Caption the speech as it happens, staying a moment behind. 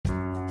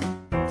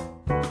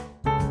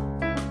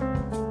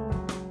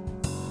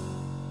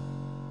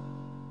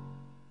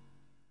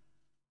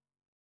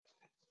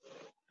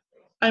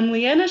I'm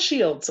Leanna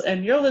Shields,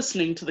 and you're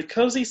listening to The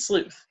Cozy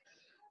Sleuth.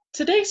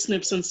 Today,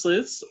 Snoops and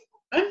Sleuths,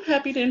 I'm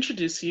happy to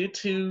introduce you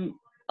to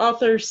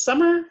author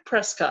Summer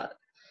Prescott.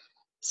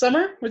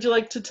 Summer, would you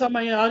like to tell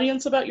my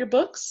audience about your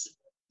books?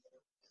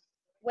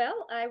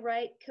 Well, I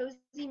write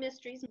cozy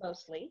mysteries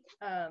mostly.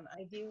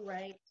 I do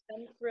write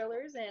some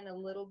thrillers and a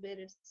little bit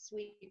of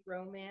sweet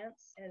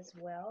romance as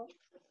well.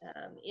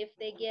 If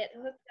they get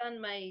hooked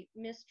on my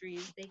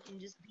mysteries, they can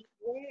just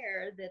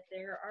beware that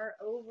there are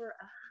over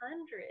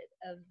 100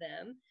 of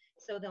them,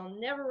 so they'll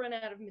never run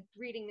out of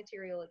reading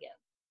material again.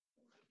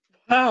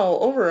 Wow,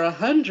 over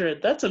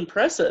 100. That's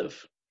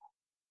impressive.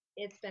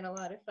 It's been a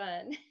lot of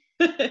fun.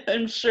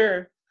 I'm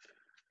sure.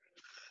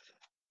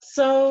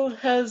 So,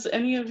 has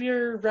any of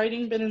your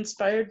writing been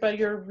inspired by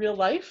your real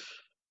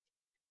life?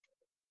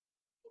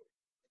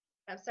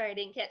 I'm sorry I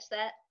didn't catch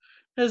that.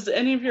 Has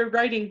any of your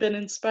writing been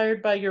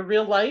inspired by your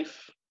real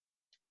life?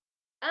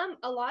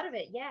 A lot of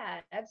it, yeah,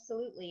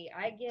 absolutely.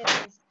 I get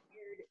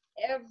inspired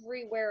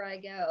everywhere I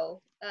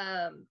go.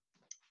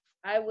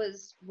 I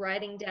was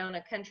riding down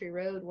a country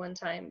road one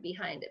time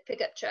behind a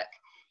pickup truck,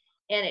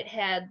 and it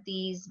had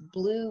these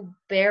blue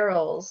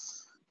barrels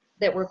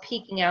that were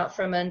peeking out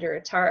from under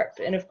a tarp.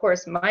 And of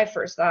course, my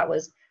first thought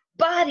was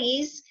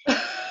bodies.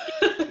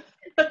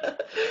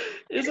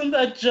 Isn't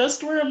that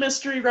just where a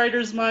mystery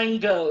writer's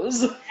mind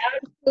goes?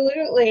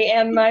 Absolutely.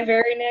 And my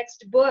very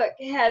next book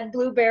had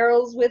blue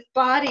barrels with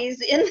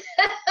bodies in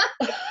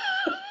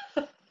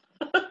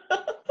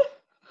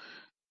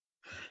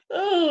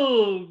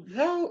Oh,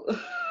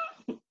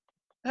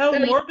 how So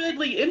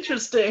morbidly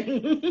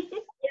interesting.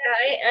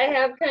 yeah, I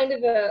have kind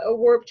of a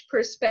warped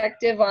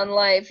perspective on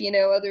life. You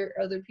know,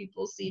 other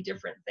people see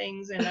different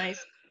things, and I see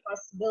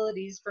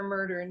possibilities for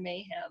murder and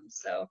mayhem.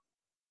 So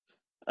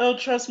Oh,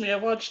 trust me,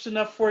 I've watched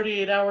enough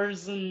 48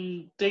 Hours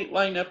and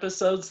Dateline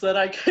episodes that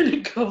I kind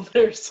of go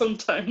there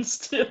sometimes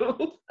too.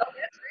 oh,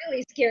 that's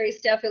really scary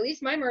stuff. At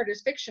least my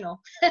murder's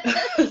fictional.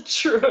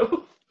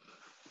 True.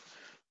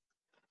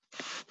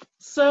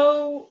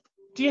 So,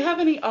 do you have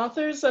any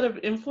authors that have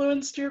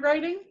influenced your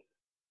writing?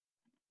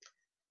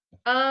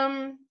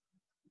 Um,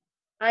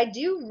 I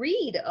do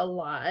read a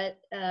lot.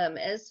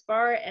 As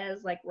far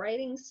as like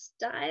writing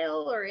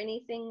style or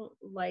anything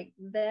like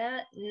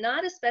that,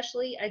 not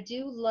especially. I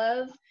do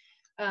love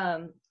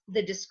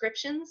the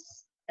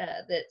descriptions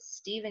that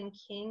Stephen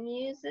King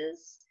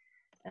uses.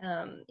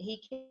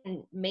 He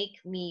can make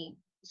me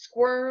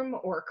squirm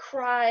or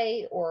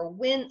cry or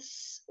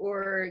wince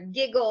or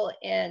giggle,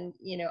 and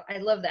I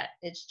love that.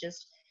 It's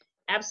just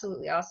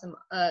absolutely awesome.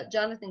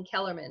 Jonathan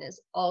Kellerman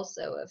is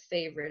also a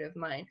favorite of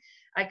mine.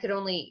 I could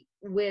only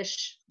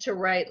wish to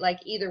write like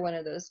either one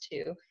of those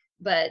two,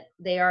 but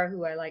they are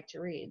who I like to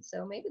read,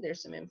 so maybe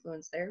there's some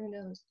influence there, who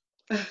knows.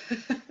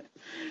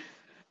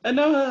 I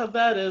know how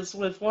that is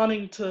with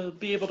wanting to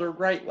be able to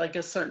write like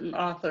a certain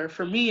author.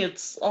 For me,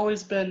 it's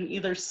always been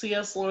either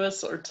C.S.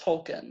 Lewis or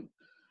Tolkien.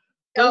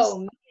 Oh Those,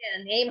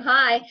 man, aim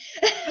high.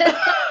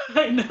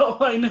 I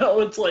know.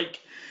 It's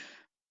like,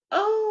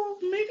 oh,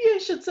 maybe I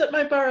should set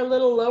my bar a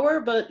little lower,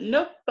 but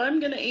nope, I'm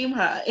gonna aim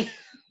high.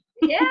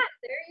 Yeah,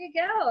 there you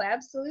go.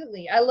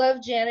 Absolutely. I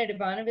love Janet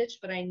Ivanovich,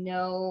 but I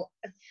know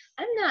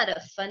I'm not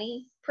a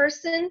funny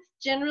person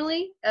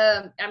generally.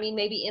 I mean,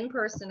 maybe in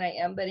person I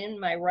am, but in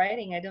my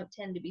writing, I don't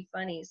tend to be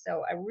funny.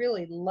 So I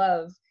really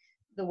love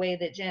the way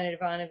that Janet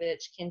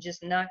Ivanovich can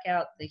just knock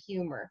out the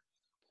humor.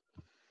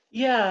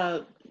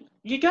 Yeah,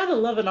 you gotta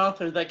love an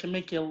author that can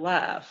make you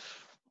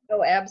laugh.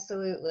 Oh,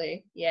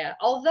 absolutely. Yeah.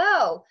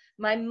 Although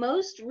my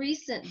most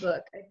recent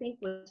book, I think,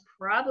 was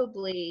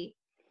probably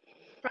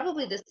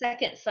the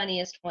second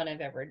funniest one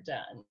I've ever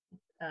done.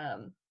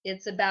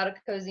 It's about a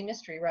cozy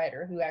mystery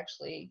writer who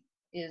actually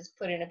is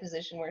put in a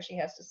position where she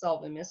has to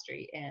solve a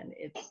mystery, and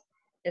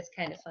it's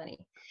kind of funny.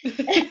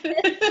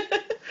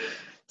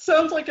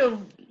 sounds like a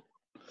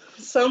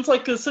sounds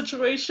like a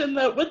situation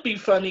that would be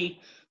funny.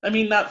 I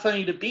mean, not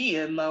funny to be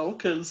in though,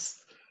 because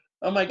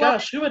oh my Well,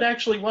 gosh, who would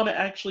actually want to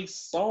actually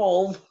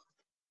solve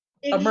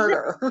a exactly.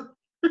 murder?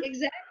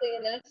 Exactly,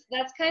 and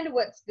that's kind of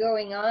what's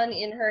going on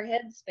in her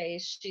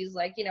headspace. She's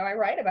like, I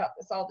write about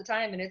this all the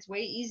time, and it's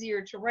way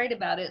easier to write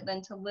about it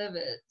than to live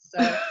it.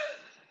 So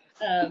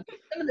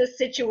some of the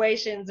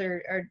situations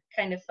are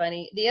kind of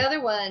funny. The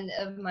other one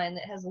of mine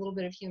that has a little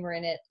bit of humor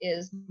in it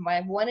is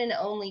my one and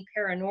only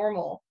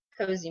paranormal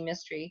cozy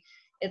mystery.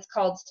 It's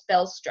called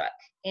Spellstruck,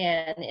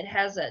 and it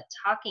has a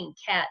talking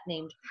cat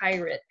named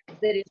Pirate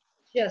that is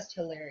just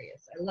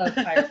hilarious. I love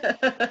Pirate.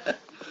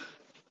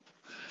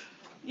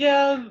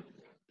 Yeah,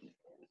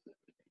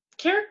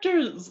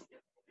 characters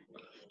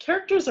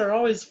characters are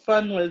always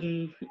fun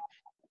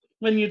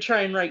when you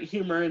try and write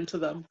humor into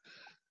them.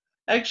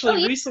 Oh Actually,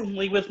 yeah,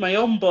 recently with my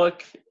own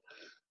book,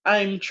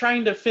 I'm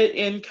trying to fit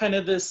in kind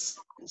of this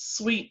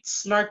sweet,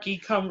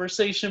 snarky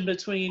conversation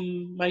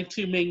between my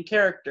two main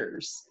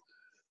characters.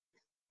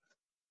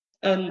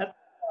 oh And that's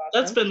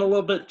that's awesome. been a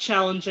little bit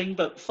challenging,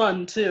 but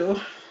fun too.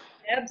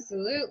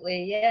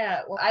 Absolutely,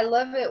 yeah. Well, I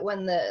love it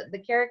when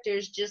the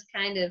characters just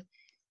kind of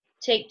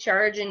take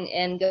charge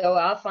and go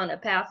off on a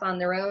path on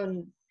their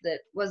own, that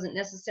wasn't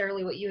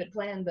necessarily what you had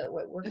planned, but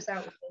what works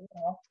out with it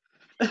all.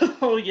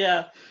 Oh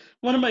yeah.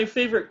 One of my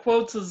favorite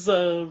quotes is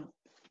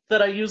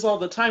that I use all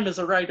the time as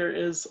a writer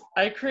is,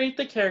 I create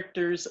the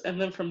characters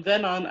and then from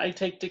then on I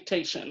take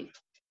dictation.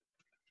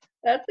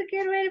 That's a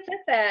good way to put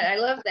that. I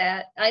love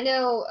that. I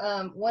know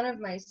one of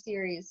my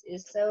series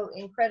is so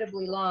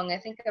incredibly long. I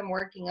think I'm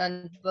working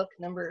on book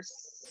number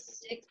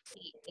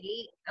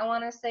 68, I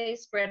want to say,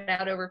 spread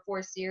out over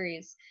 4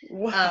 series.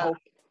 Wow.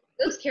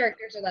 Those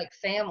characters are like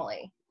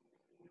family.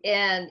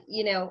 And,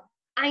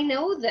 I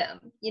know them.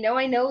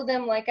 I know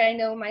them like I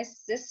know my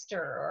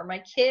sister or my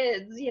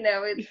kids.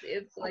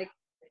 It's like,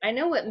 I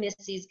know what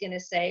Missy's going to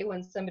say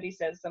when somebody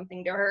says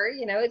something to her.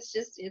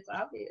 It's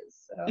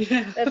obvious. So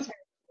Yeah. that's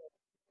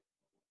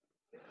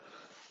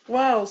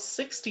Wow,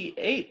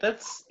 68.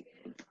 That's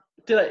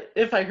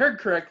if I heard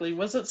correctly,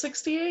 was it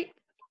 68?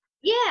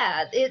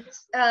 Yeah,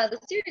 it's the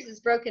series is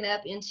broken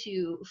up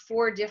into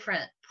 4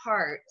 different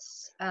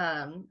parts,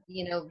 and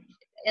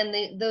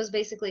those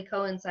basically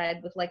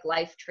coincide with like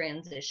life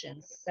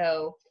transitions.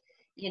 So,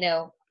 you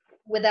know,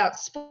 without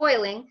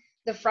spoiling,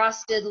 the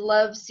Frosted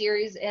Love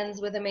series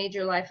ends with a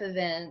major life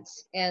event,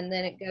 and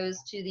then it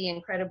goes to the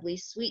Incredibly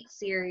Sweet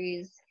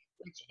series,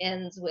 which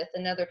ends with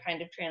another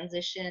kind of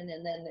transition,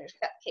 and then there's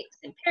Cupcakes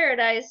in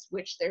Paradise,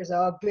 which there's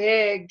a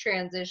big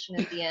transition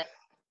at the end.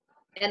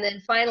 And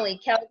then finally,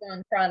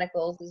 Calgon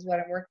Chronicles is what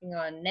I'm working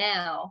on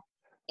now,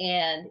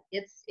 and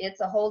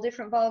it's a whole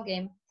different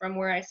ballgame from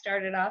where I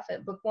started off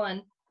at book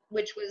 1,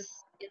 which was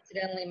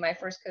incidentally my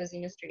first cozy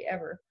mystery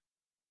ever.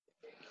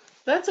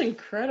 That's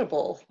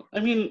incredible. I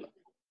mean,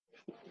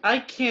 I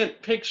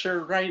can't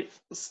picture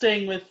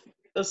staying with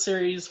a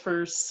series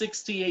for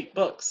 68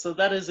 books, so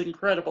that is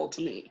incredible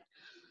to me.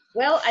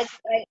 Well, I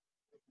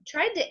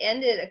tried to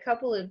end it a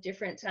couple of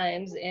different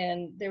times,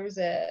 and there was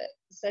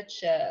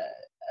such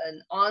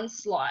an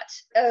onslaught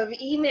of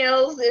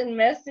emails and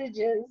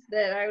messages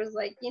that I was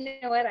like, you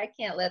know what, I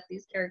can't let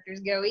these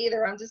characters go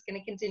either. I'm just going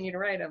to continue to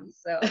write them.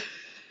 So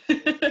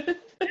that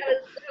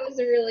was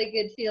a really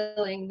good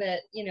feeling,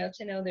 that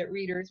to know that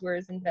readers were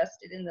as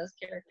invested in those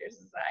characters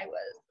as I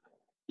was.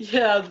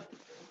 Yeah,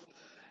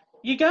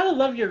 you gotta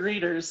love your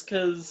readers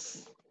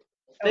because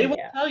they will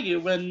Yeah. tell you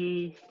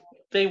when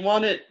they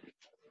want it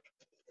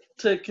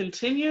to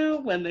continue,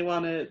 when they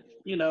want it,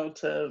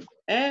 to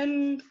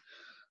end,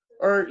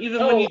 or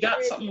even when you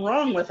got something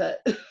wrong with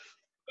it.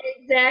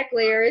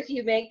 Exactly, or if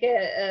you make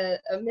a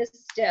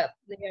misstep.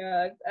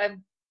 I've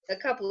a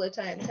couple of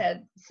times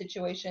had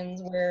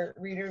situations where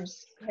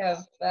readers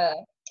have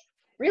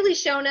really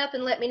shown up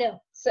and let me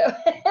know. So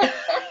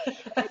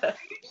I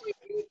usually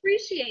do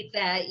appreciate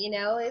that.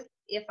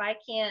 If I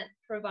can't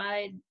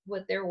provide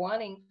what they're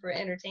wanting for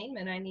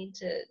entertainment, I need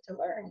to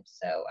learn.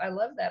 So I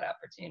love that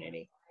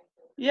opportunity.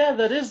 Yeah,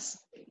 that is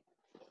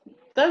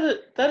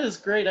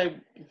great. I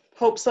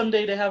hope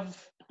someday to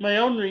have my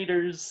own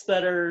readers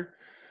that are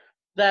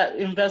that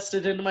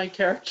invested into my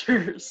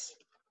characters.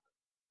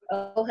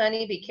 Oh,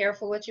 honey, be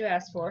careful what you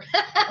ask for.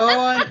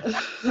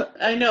 Oh,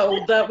 I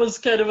know that was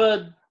kind of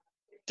a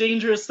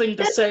dangerous thing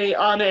to say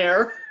on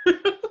air.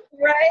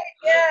 Right?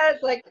 Yeah,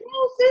 it's like,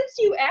 well, since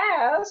you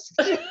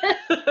asked.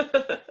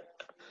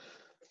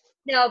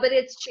 No, but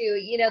it's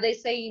true. They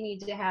say you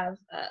need to have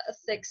a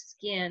thick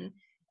skin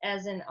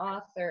as an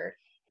author.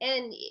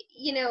 And,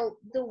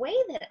 the way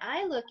that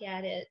I look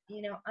at it,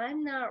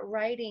 I'm not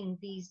writing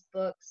these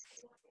books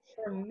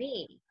for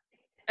me.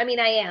 I mean,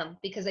 I am,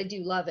 because I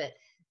do love it,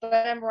 but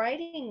I'm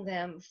writing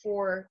them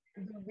for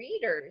the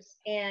readers.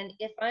 And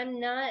if I'm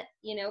not,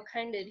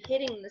 kind of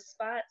hitting the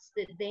spots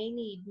that they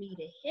need me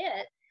to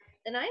hit,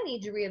 then I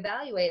need to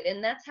reevaluate.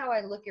 And that's how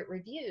I look at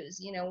reviews.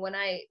 When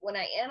I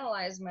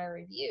analyze my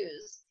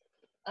reviews,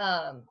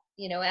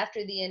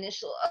 after the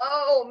initial,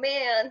 oh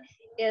man,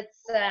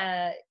 it's,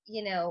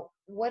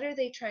 what are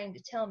they trying to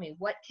tell me?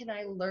 What can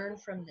I learn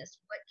from this?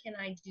 What can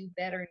I do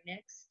better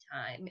next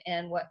time?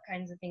 And what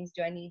kinds of things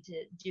do I need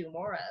to do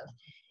more of?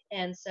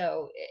 And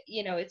so,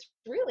 it's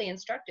really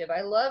instructive. I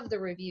love the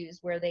reviews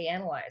where they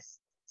analyze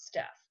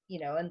stuff,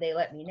 and they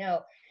let me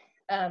know.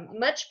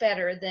 Much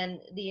better than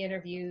the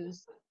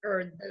interviews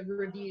or the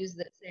reviews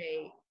that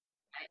say,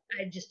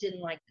 I just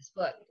didn't like this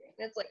book.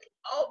 And it's like,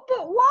 oh,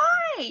 but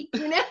why?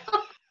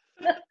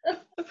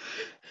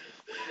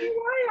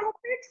 Why? I'll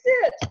fix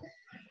it.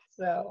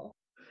 So.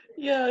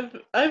 Yeah,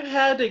 I've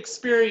had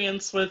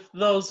experience with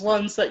those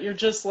ones that you're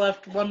just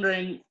left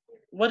wondering,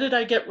 what did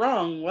I get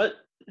wrong? What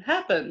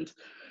happened?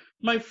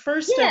 My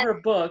first ever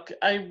book,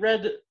 I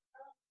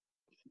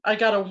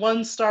got a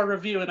 1-star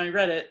review and I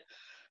read it.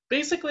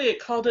 Basically, it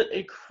called it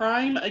a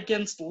crime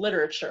against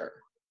literature.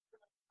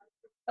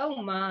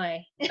 Oh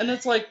my. And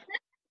it's like,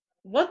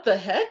 what the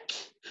heck?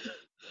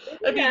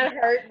 I mean,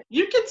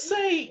 you could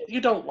say you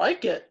don't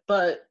like it,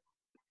 but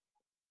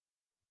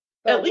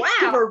at least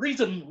give a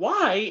reason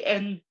why,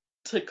 and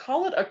to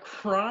call it a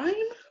crime?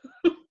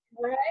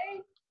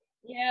 Right?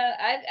 Yeah,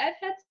 I've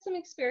had some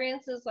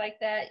experiences like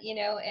that,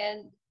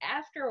 and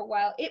after a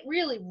while, it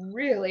really,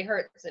 really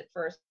hurts at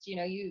first.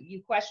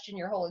 You question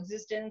your whole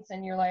existence,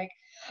 and you're like,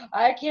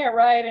 I can't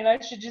write, and I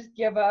should just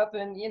give up,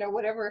 and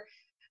whatever.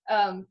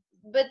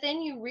 But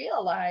then you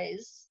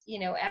realize,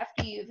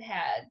 after you've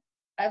had,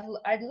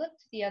 I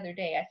looked the other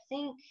day. I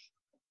think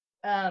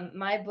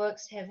my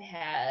books have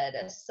had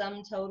a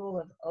sum total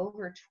of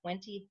over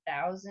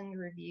 20,000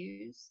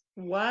 reviews.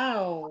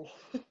 Wow.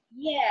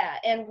 Yeah,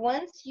 and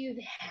once you've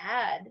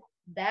had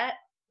that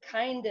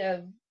kind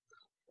of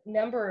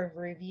number of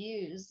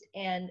reviews,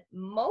 and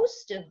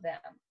most of them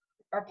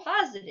are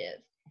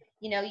positive,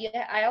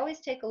 I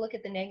always take a look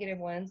at the negative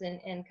ones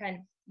and kind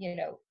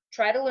of,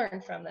 try to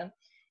learn from them.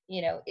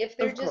 If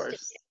they're Of just a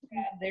course. hit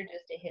job, they're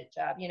just a hit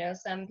job.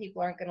 Some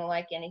people aren't going to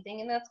like anything,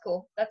 and that's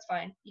cool. That's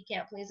fine. You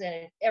can't please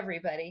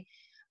everybody.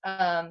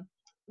 Um,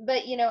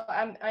 but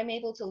I'm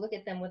able to look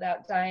at them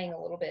without dying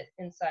a little bit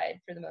inside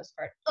for the most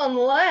part,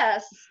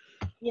 unless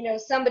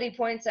somebody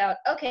points out,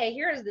 okay,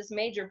 here is this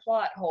major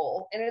plot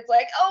hole, and it's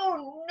like,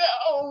 oh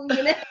no,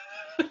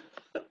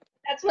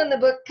 that's when the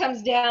book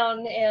comes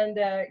down and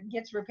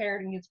gets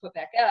repaired and gets put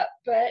back up.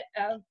 But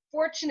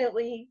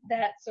fortunately,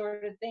 that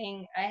sort of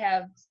thing, I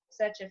have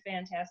such a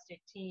fantastic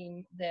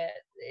team that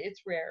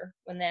it's rare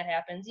when that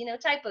happens.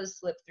 Typos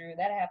slip through.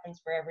 That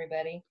happens for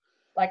everybody.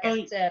 Like I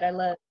Oh, said, I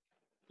love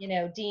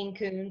Dean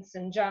Koontz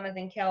and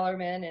Jonathan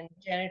Kellerman and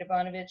Janet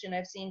Ivanovich, and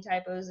I've seen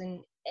typos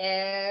in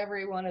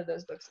every one of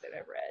those books that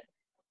I've read.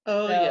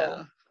 oh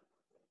So,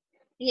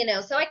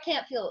 yeah. so I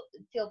can't feel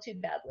too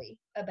badly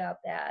about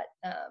that.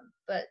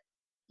 But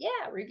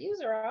yeah,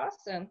 reviews are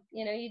awesome.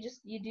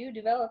 You do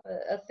develop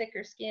a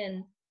thicker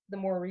skin the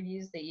more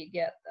reviews that you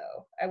get,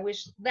 though. I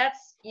wish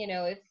that's,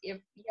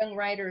 if young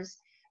writers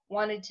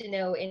wanted to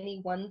know any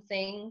one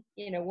thing,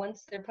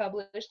 once they're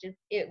published,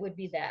 it would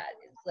be that.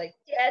 It's like,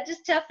 yeah,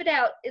 just tough it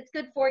out. It's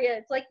good for you.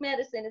 It's like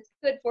medicine. It's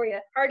good for you.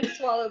 Hard to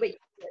swallow, but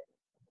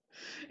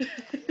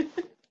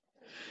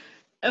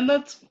And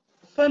that's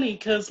funny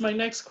because my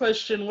next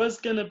question was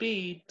going to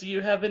be, do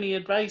you have any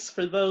advice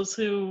for those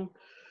who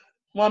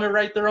want to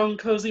write their own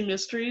cozy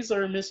mysteries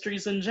or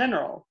mysteries in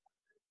general?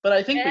 But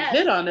I think we yeah,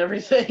 hit on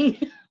everything.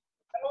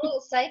 I'm a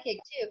little psychic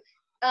too.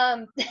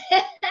 That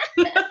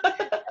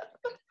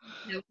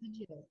was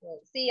a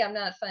joke. See, I'm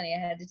not funny. I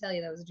had to tell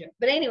you that was a joke.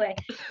 But anyway,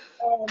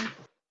 um,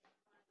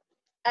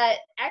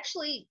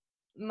 actually,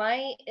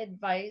 my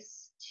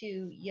advice to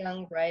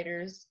young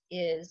writers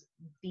is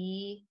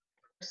be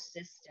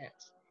persistent,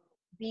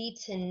 be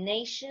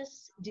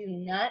tenacious, do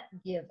not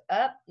give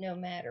up no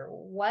matter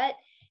what,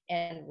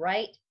 and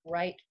write,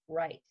 write,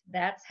 write.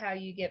 That's how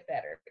you get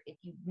better. If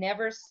you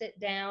never sit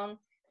down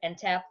and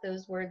tap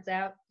those words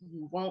out,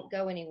 you won't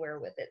go anywhere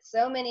with it.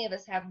 So many of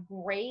us have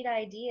great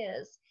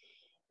ideas,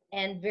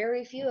 and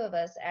very few of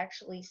us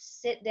actually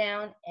sit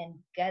down and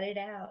gut it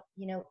out.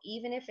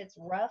 Even if it's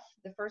rough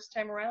the first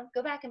time around,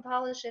 go back and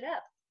polish it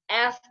up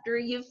after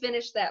you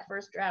finish that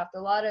first draft. A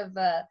lot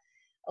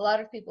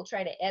of people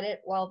try to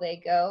edit while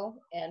they go,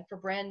 and for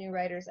brand new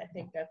writers, I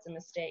think that's a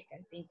mistake. I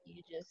think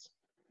you just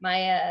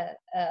my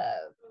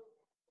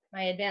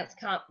advanced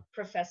comp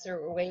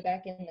professor way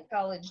back in the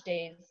college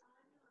days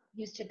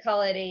used to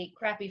call it a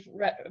crappy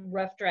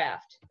rough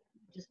draft.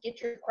 Just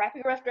get your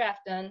crappy rough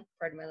draft done,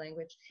 pardon my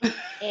language,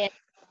 and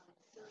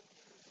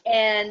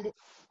and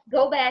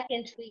go back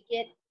and tweak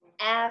it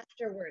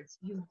afterwards.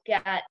 You've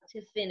got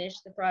to finish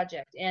the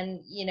project.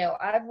 And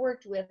I've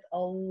worked with a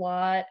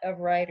lot of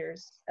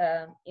writers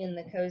in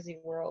the cozy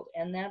world,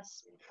 and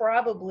that's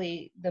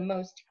probably the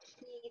most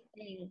key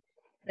thing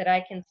that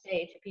I can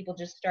say to people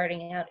just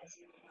starting out is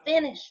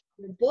finish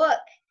your book,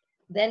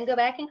 then go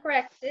back and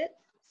correct it,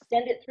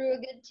 send it through a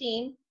good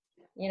team,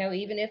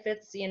 even if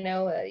it's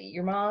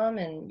your mom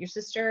and your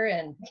sister,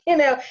 and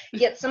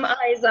get some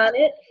eyes on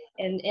it,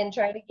 and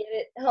try to get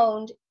it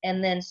honed,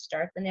 and then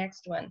start the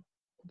next one.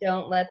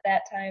 Don't let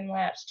that time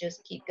lapse.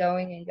 Just keep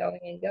going and going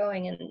and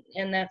going.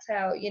 And that's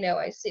how,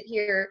 I sit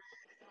here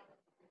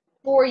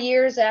 4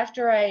 years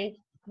after I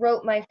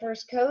wrote my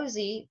first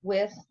cozy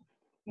with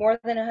more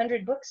than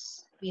 100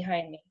 books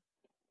behind me.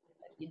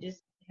 You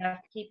just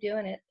have to keep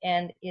doing it,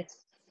 and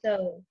it's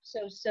so,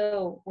 so,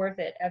 so worth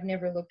it. I've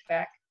never looked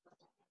back.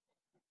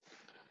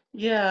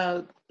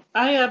 Yeah,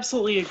 I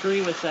absolutely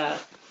agree with that.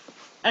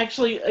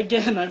 Actually,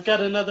 again, I've got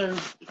another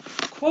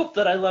quote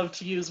that I love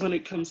to use when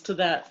it comes to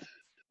that.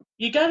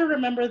 You got to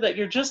remember that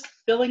you're just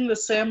filling the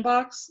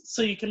sandbox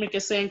so you can make a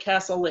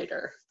sandcastle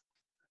later.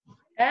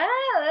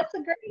 That's a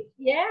great,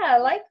 yeah, I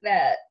like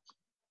that.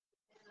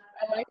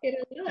 I like it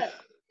a lot.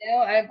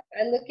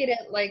 I look at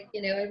it like,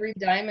 every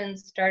diamond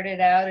started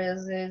out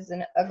as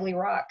an ugly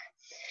rock.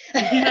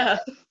 Yeah.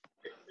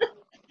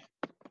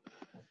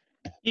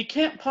 You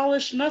can't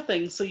polish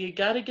nothing, so you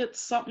got to get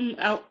something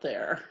out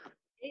there.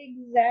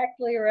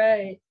 Exactly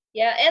right.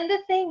 Yeah, and the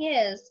thing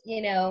is,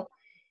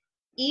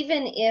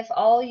 even if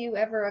all you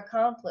ever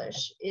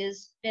accomplish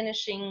is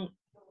finishing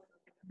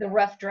the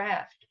rough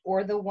draft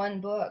or the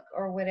one book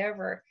or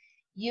whatever,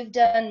 you've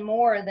done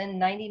more than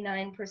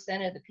 99%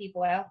 of the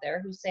people out there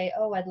who say,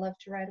 "Oh, I'd love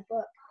to write a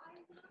book."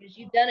 because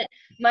you've done it.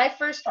 My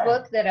first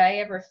book that I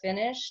ever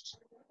finished,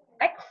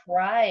 I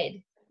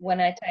cried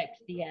when I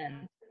typed the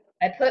end.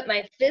 I put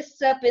my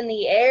fists up in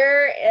the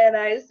air and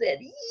I said,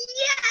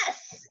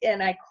 yes!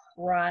 And I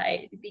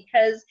cried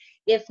because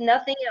if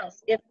nothing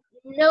else, if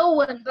no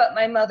one but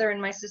my mother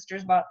and my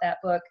sisters bought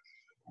that book,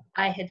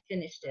 I had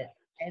finished it.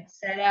 I had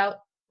set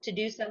out to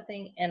do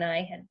something and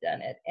I had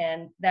done it.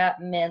 And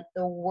that meant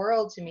the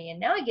world to me. And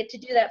now I get to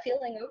do that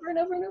feeling over and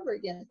over and over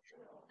again.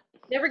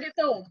 Never gets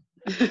old.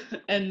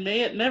 And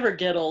may it never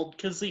get old,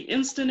 because the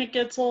instant it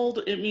gets old,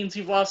 it means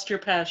you've lost your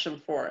passion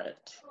for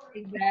it.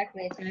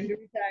 Exactly. Time to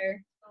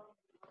retire.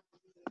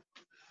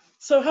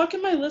 So how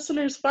can my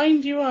listeners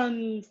find you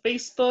on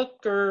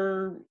Facebook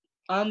or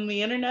on the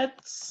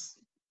internets?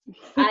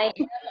 I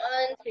am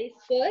on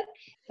Facebook.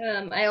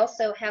 I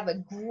also have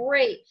a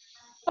great,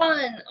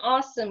 fun,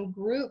 awesome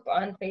group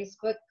on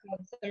Facebook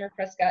called Summer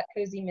Prescott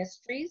Cozy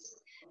Mysteries.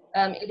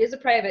 It is a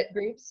private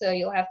group, so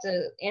you'll have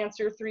to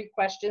answer 3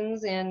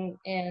 questions and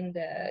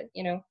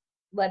you know,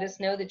 let us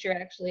know that you're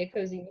actually a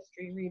cozy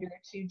mystery reader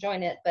to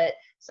join it. But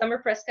Summer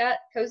Prescott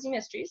Cozy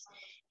Mysteries.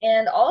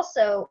 And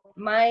also,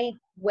 my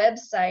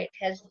website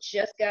has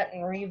just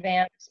gotten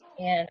revamped,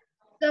 and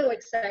I'm so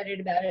excited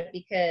about it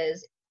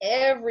because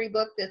every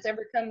book that's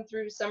ever come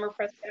through Summer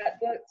Prescott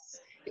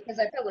Books, because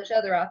I publish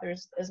other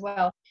authors as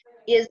well,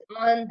 is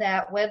on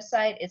that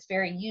website. It's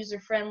very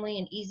user-friendly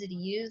and easy to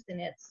use,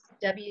 and it's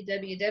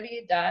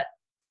www.http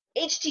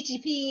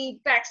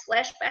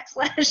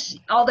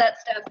 / all that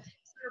stuff,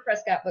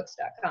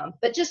 summerprescottbooks.com.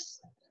 But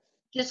just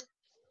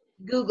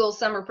Google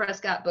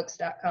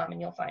summerprescottbooks.com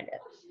and you'll find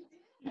it.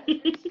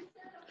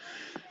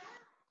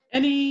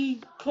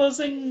 Any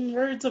closing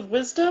words of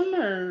wisdom,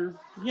 or,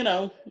 you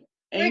know,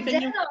 anything? We're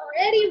done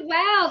already?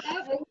 Wow,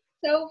 that was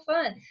so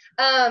fun.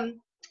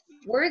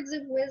 Words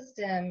of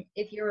wisdom.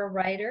 If you're a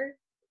writer,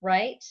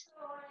 write.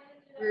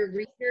 If you're a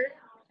reader,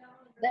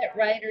 let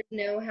writers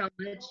know how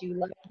much you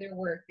love their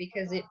work,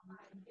 because it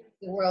means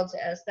the world to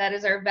us. That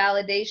is our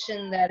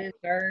validation. That is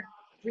our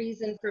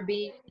reason for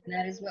being. And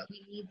that is what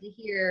we need to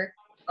hear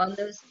on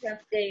those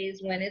tough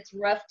days when it's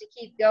rough to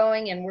keep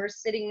going and we're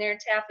sitting there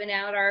tapping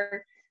out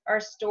our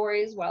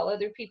stories while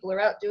other people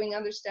are out doing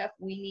other stuff.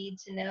 We need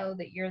to know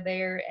that you're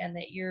there and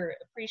that you're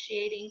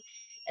appreciating.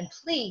 And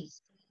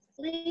please,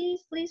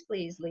 please, please,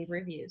 please leave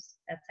reviews.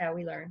 That's how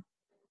we learn.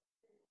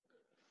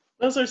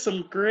 Those are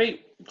some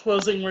great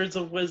closing words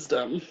of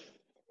wisdom.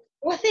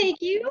 Well,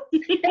 thank you.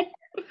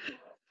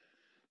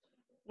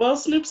 Well,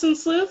 Snoops and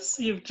Sleuths,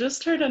 you've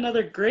just heard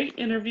another great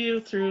interview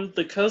through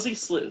The Cozy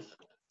Sleuth.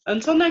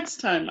 Until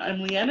next time,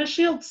 I'm Leanna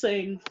Shields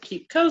saying,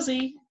 keep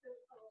cozy.